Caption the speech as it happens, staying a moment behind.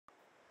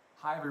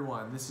Hi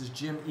everyone, this is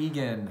Jim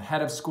Egan,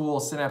 head of school,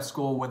 Synapse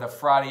School, with a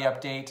Friday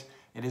update.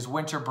 It is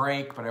winter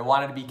break, but I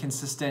wanted to be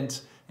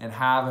consistent and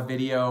have a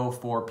video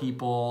for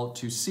people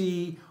to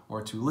see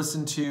or to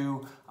listen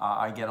to.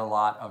 I get a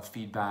lot of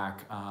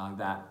feedback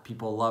that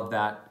people love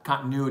that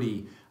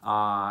continuity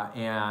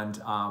and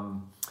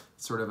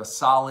sort of a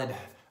solid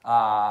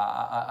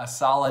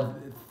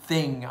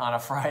thing on a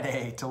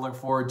Friday to look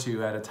forward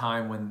to at a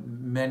time when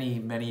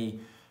many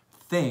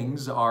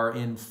things are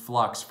in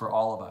flux for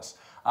all of us.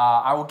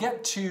 I will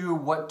get to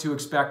what to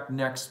expect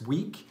next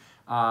week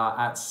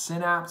at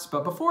Synapse,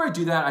 but before I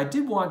do that, I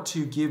did want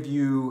to give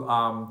you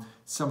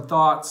some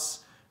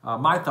thoughts,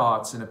 my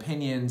thoughts and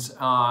opinions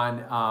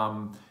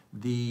on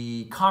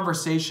the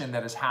conversation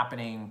that is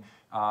happening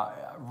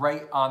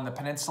right on the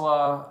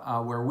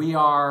peninsula where we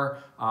are,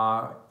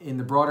 in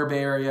the broader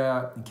Bay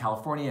Area, in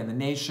California, and the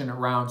nation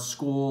around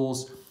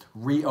schools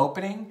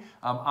reopening.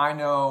 I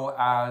know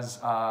as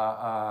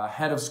a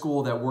head of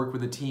school that worked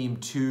with a team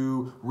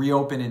to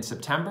reopen in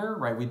September,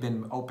 right? We've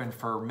been open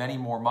for many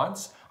more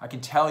months. I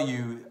can tell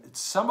you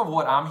some of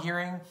what I'm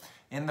hearing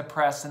in the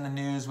press, in the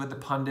news, with the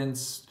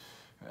pundits,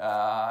 what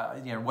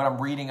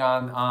I'm reading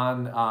on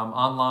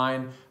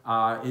online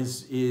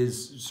is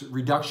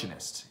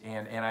reductionist,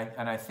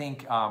 and I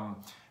think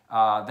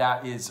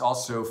that is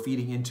also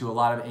feeding into a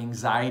lot of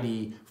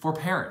anxiety for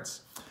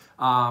parents.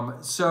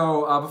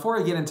 So before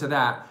I get into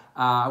that,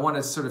 I want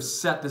to sort of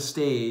set the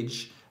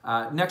stage.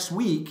 Next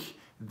week,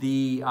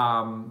 the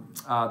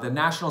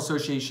National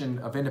Association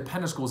of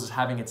Independent Schools is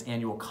having its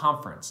annual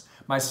conference.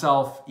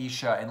 Myself,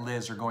 Isha, and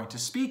Liz are going to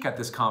speak at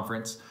this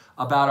conference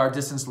about our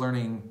distance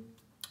learning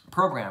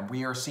program.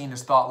 We are seen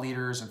as thought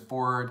leaders and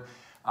forward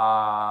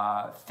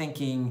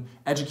thinking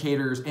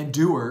educators and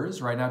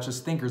doers, right? Not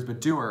just thinkers,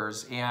 but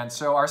doers. And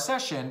so our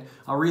session,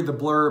 I'll read the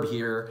blurb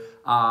here,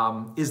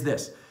 is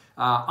this.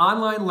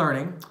 Online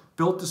learning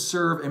built to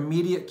serve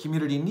immediate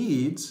community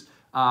needs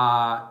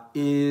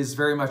is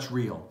very much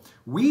real.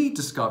 We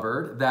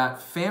discovered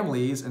that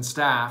families and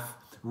staff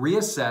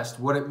reassessed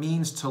what it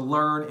means to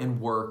learn and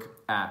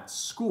work at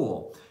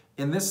school.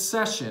 In this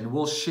session,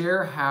 we'll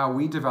share how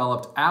we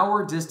developed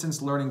our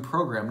distance learning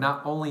program,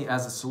 not only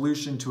as a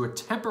solution to a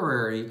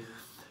temporary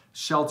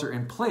shelter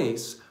in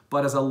place,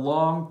 but as a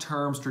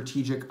long-term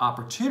strategic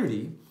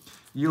opportunity,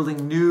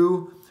 yielding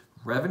new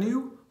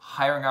revenue,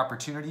 hiring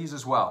opportunities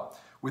as well.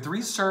 With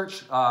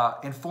research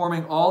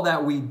informing all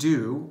that we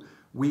do,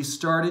 we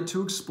started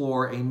to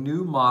explore a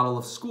new model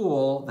of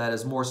school that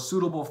is more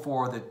suitable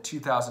for the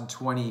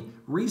 2020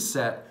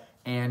 reset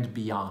and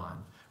beyond.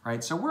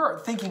 Right, so we're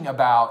thinking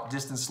about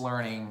distance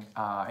learning,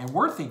 and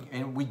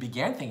we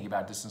began thinking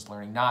about distance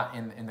learning not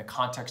in the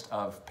context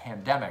of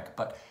pandemic,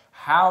 but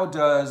how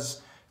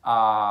does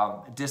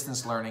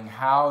distance learning,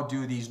 how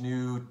do these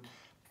new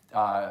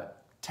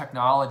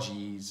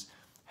technologies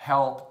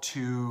help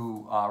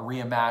to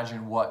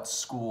reimagine what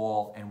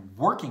school and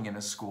working in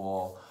a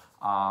school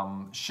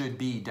should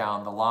be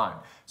down the line.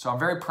 So I'm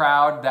very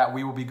proud that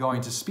we will be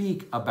going to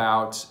speak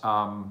about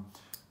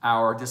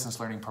our distance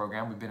learning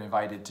program. We've been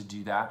invited to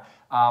do that.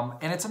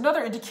 And it's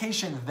another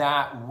indication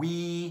that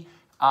we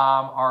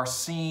are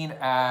seen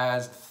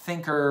as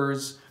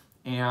thinkers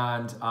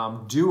and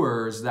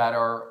doers that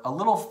are a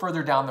little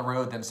further down the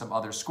road than some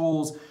other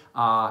schools.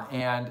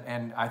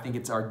 And I think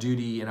it's our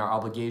duty and our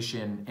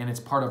obligation, and it's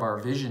part of our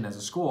vision as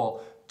a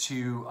school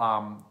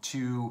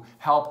to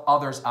help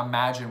others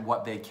imagine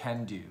what they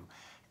can do.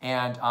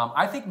 And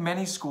I think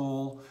many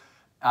schools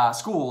and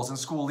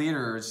school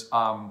leaders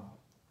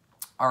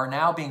are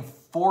now being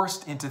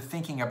forced into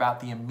thinking about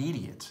the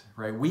immediate,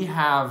 right? We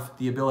have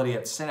the ability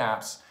at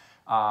Synapse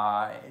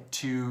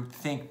to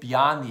think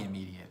beyond the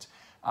immediate,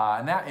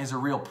 and that is a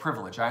real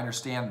privilege. I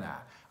understand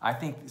that. I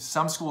think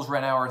some schools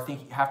right now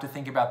have to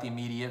think about the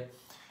immediate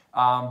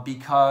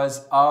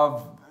because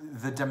of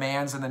the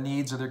demands and the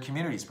needs of their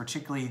communities,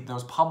 particularly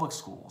those public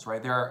schools,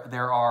 right?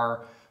 There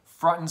are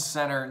front and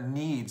center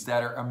needs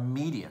that are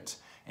immediate,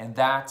 and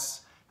that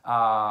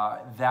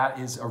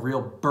is a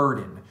real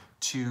burden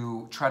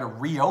to try to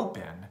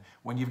reopen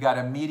when you've got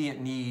immediate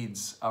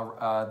needs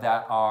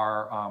that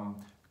are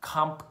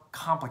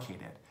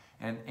complicated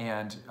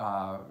and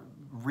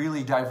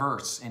really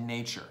diverse in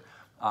nature.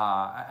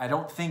 I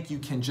don't think you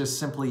can just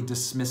simply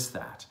dismiss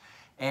that.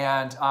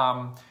 And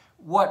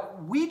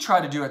what we try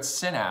to do at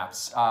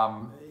Synapse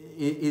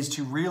is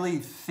to really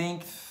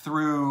think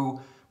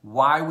through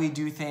why we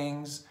do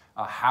things,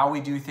 how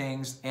we do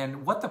things,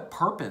 and what the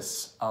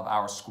purpose of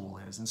our school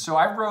is. And so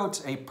I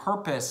wrote a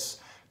purpose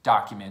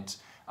document,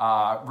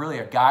 really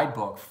a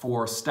guidebook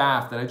for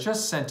staff that I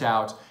just sent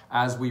out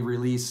as we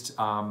released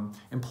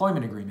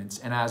employment agreements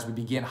and as we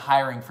begin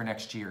hiring for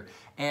next year.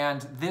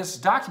 And this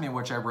document,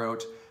 which I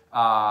wrote,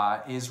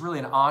 is really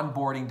an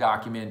onboarding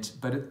document,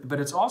 but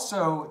it's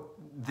also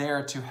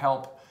there to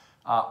help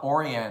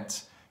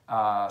orient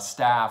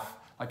staff.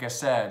 Like I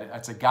said,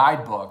 it's a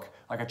guidebook,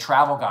 like a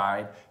travel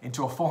guide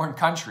into a foreign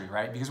country,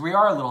 right? Because we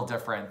are a little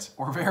different,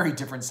 or very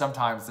different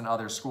sometimes, than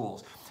other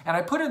schools. And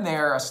I put in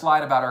there a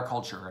slide about our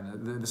culture.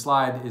 And the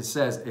slide, it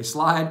says, a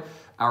slide,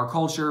 our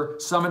culture,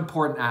 some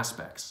important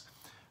aspects.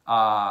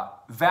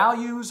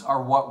 Values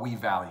are what we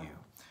value.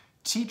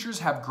 Teachers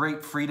have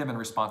great freedom and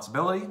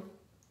responsibility.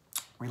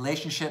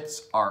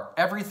 Relationships are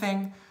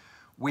everything.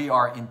 We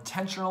are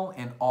intentional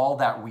in all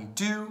that we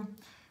do.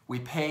 We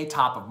pay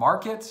top of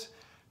market.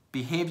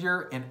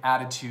 Behavior and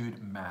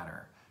attitude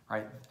matter,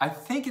 right? I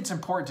think it's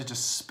important to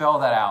just spell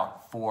that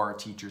out for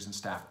teachers and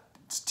staff.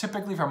 It's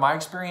typically, from my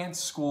experience,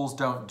 schools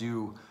don't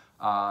do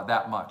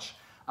that much.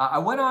 I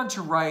went on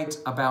to write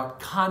about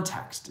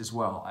context as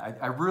well.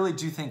 I really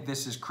do think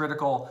this is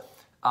critical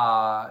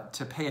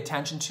to pay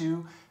attention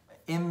to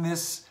in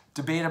this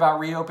debate about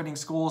reopening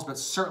schools, but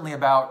certainly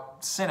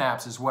about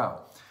synapse as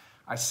well.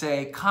 I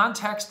say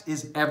context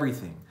is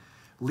everything.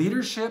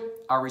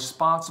 Leadership are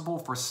responsible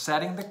for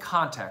setting the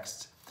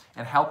context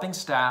and helping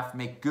staff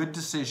make good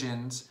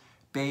decisions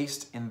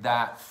based in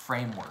that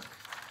framework.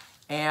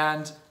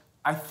 And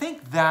I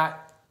think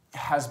that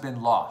has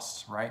been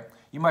lost, right?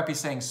 You might be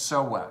saying,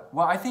 so what?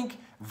 Well, I think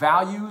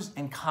values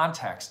and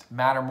context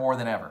matter more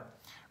than ever,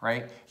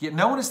 right? Yet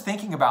no one is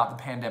thinking about the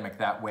pandemic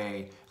that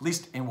way, at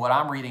least in what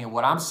I'm reading and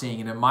what I'm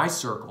seeing and in my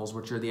circles,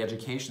 which are the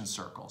education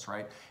circles,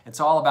 right? It's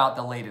all about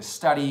the latest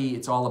study.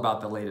 It's all about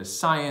the latest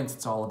science.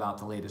 It's all about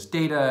the latest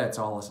data. It's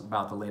all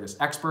about the latest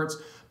experts.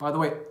 By the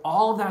way,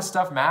 all of that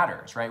stuff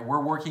matters, right?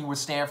 We're working with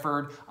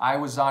Stanford. I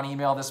was on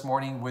email this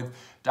morning with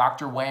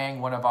Dr.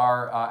 Wang, one of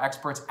our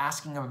experts,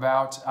 asking him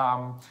about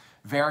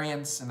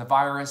variants and the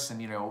virus,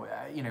 and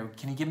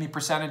can you give me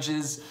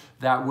percentages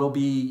that will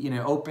be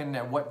open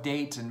at what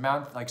date and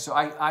month? So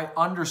I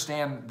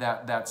understand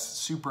that that's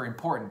super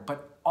important,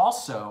 but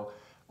also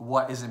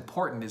what is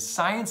important is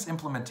science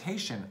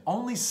implementation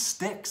only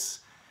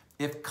sticks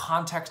if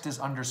context is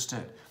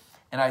understood.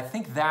 And I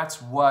think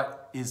that's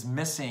what is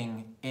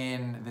missing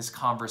in this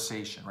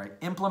conversation, right?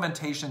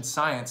 Implementation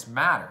science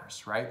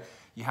matters, right?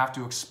 You have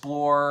to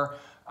explore.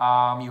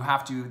 You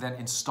have to then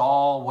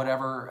install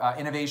whatever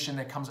innovation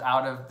that comes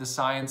out of the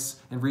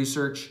science and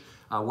research,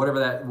 whatever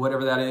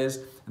that is.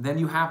 And then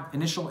you have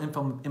initial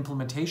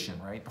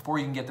implementation, right? Before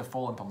you can get the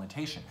full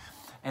implementation.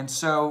 And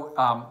so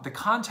the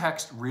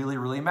context really,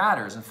 really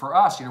matters. And for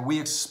us, we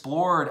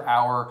explored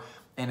our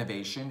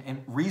innovation,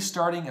 and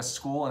restarting a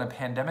school in a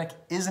pandemic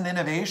is an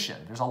innovation.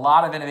 There's a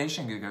lot of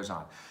innovation that goes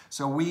on.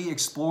 So we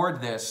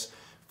explored this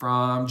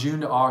from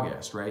June to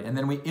August, right? And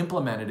then we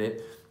implemented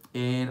it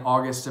in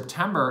August,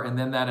 September, and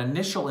then that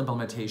initial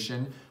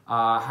implementation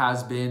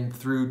has been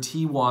through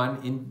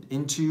T1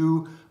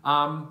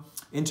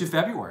 into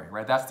February,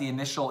 right? That's the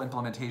initial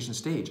implementation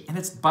stage. And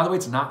it's, by the way,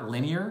 it's not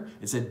linear,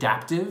 it's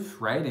adaptive,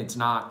 right? It's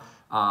not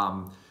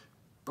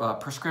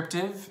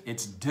prescriptive,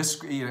 it's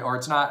descriptive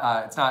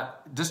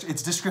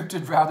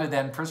rather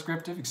than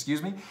prescriptive,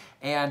 excuse me.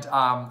 And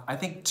I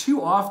think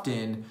too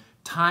often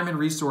time and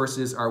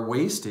resources are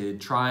wasted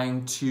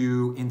trying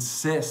to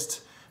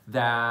insist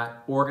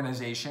that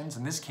organizations,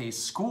 in this case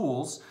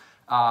schools,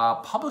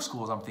 public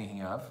schools I'm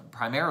thinking of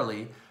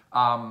primarily,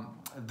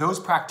 those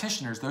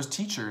practitioners, those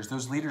teachers,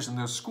 those leaders in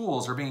those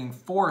schools are being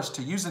forced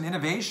to use an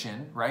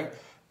innovation, right?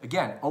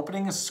 Again,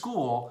 opening a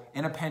school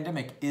in a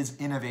pandemic is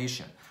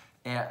innovation.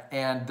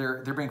 And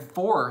they're being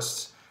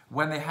forced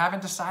when they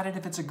haven't decided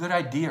if it's a good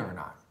idea or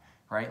not,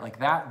 right? Like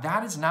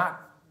that is not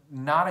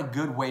a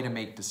good way to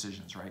make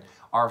decisions, right?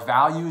 Our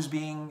values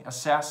being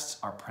assessed,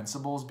 our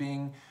principles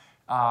being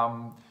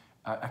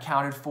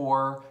accounted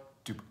for.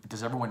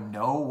 Does everyone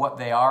know what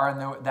they are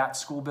in that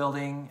school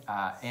building?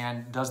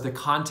 And does the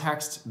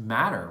context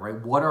matter, right?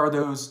 What are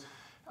those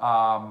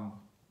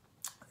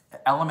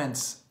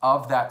elements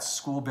of that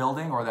school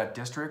building or that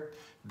district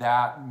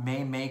that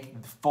may make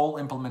full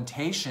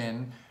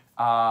implementation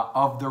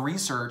of the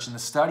research and the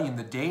study and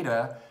the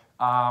data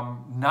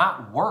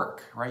not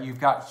work, right? You've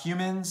got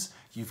humans,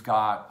 you've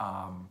got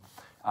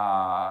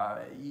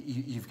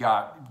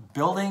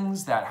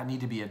buildings that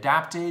need to be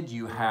adapted.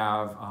 You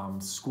have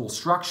school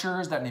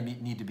structures that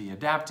need to be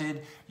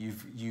adapted.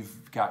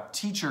 You've got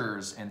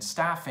teachers and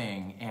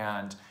staffing,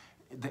 and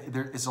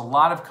there is a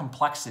lot of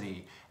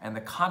complexity, and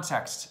the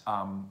context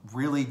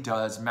really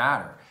does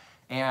matter.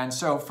 And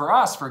so for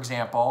us, for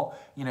example,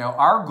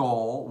 our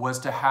goal was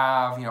to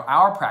have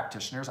our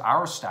practitioners,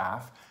 our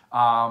staff,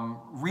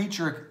 reach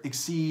or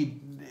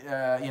exceed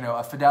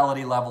a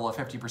fidelity level of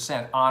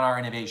 50% on our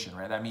innovation,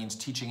 right? That means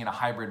teaching in a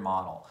hybrid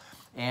model.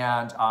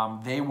 And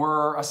they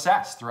were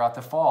assessed throughout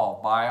the fall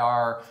by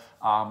our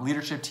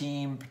leadership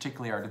team,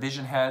 particularly our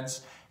division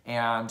heads.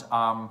 And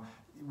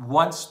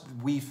once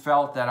we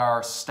felt that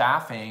our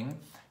staffing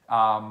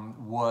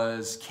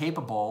was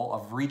capable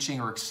of reaching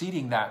or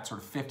exceeding that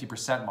sort of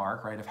 50%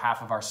 mark, right? Of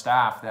half of our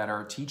staff that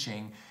are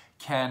teaching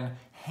can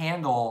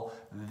handle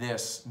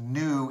this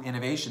new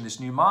innovation, this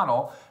new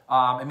model,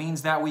 it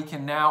means that we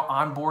can now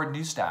onboard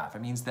new staff.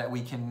 It means that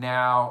we can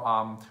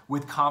now,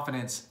 with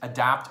confidence,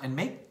 adapt and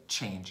make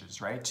changes,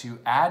 right? To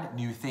add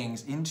new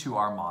things into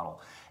our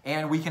model.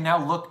 And we can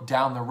now look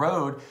down the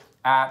road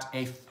at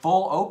a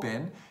full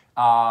open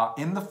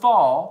in the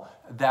fall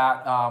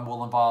that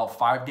will involve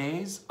 5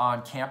 days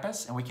on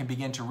campus, and we can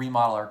begin to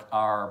remodel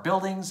our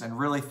buildings and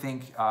really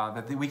think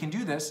that we can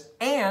do this.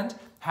 And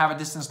have a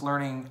distance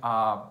learning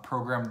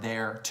program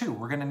there too.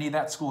 We're gonna need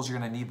that, schools are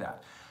gonna need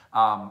that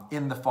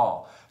in the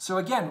fall. So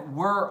again,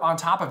 we're on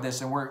top of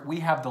this and we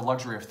have the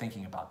luxury of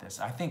thinking about this.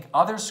 I think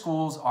other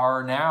schools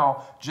are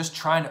now just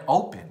trying to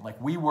open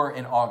like we were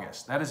in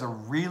August. That is a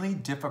really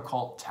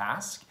difficult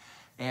task.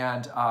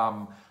 And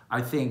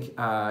I think,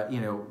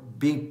 you know,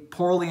 being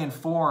poorly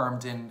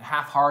informed and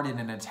half-hearted in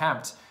an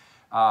attempt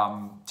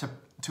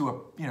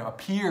to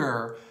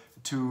appear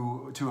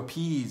to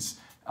appease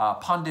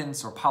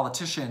pundits or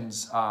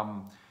politicians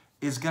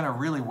is going to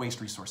really waste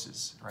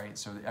resources, right?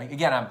 So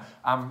again,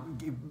 I'm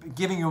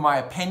giving you my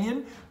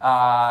opinion,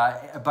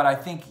 but I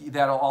think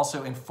that'll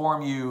also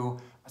inform you,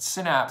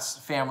 Synapse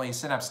family,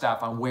 Synapse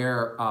staff, on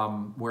where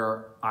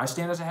I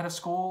stand as a head of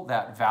school,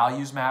 that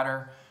values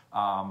matter,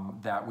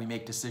 that we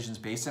make decisions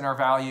based on our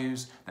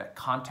values, that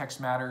context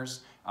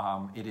matters.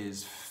 It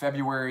is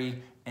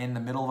February in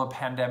the middle of a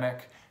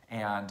pandemic,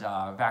 and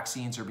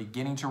vaccines are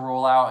beginning to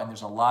roll out, and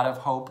there's a lot of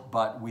hope,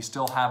 but we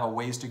still have a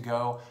ways to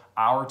go.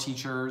 Our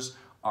teachers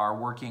are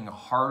working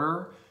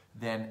harder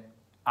than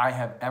I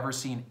have ever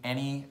seen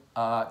any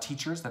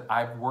teachers that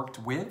I've worked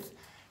with.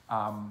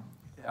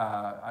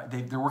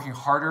 They're working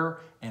harder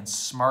and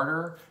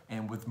smarter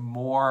and with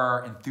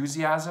more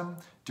enthusiasm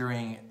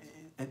during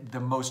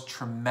the most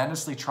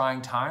tremendously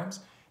trying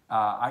times.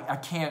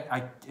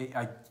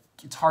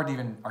 It's hard to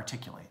even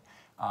articulate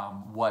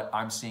what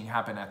I'm seeing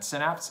happen at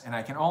Synapse, and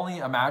I can only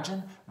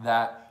imagine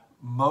that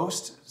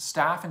most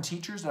staff and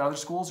teachers at other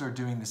schools are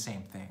doing the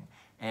same thing.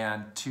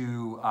 And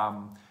to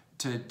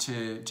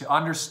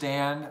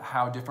understand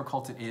how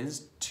difficult it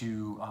is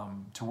to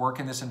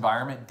work in this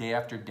environment day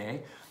after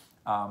day,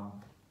 I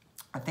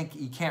think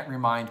you can't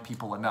remind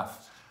people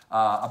enough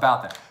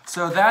about that.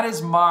 So that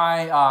is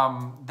my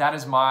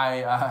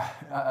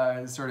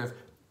sort of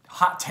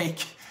hot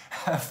take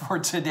for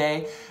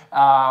today.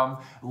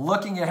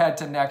 Looking ahead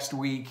to next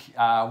week,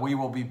 we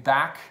will be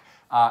back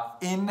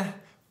in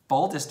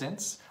full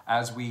distance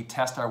as we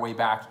test our way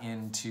back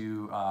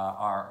into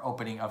our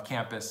opening of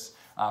campus.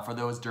 For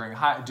those doing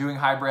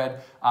hybrid,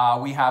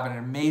 we have an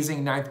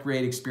amazing 9th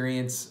grade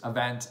experience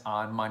event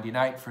on Monday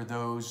night for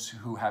those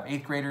who have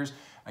 8th graders.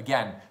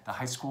 Again, the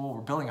high school, we're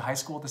building a high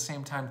school at the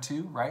same time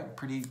too, right?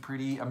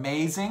 Pretty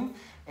amazing.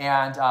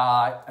 And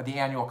the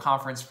annual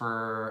conference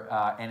for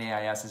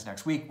NAIS is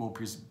next week. We'll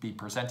be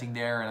presenting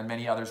there, and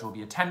many others will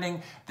be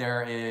attending.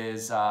 There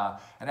is an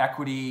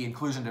equity,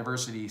 inclusion,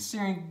 diversity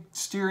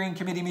steering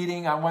committee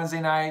meeting on Wednesday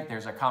night.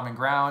 There's a common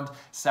ground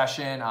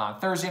session on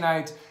Thursday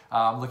night.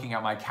 Looking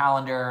at my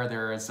calendar,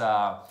 there's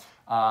an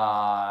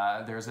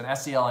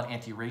SEL and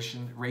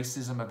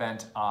anti-racism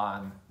event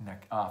on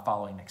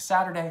following next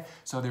Saturday.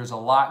 So there's a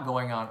lot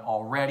going on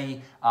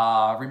already.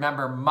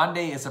 Remember,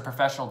 Monday is a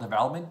professional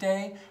development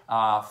day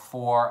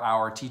for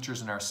our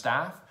teachers and our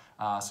staff.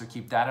 So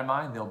keep that in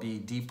mind. They'll be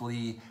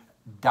deeply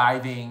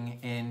diving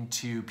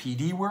into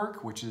PD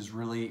work, which is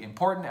really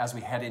important as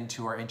we head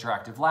into our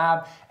interactive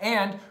lab.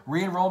 And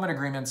re-enrollment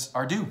agreements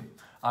are due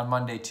on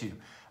Monday too.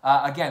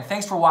 Again,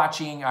 thanks for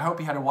watching. I hope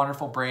you had a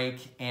wonderful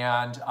break,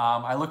 and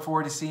I look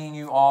forward to seeing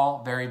you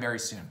all very, very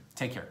soon.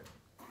 Take care.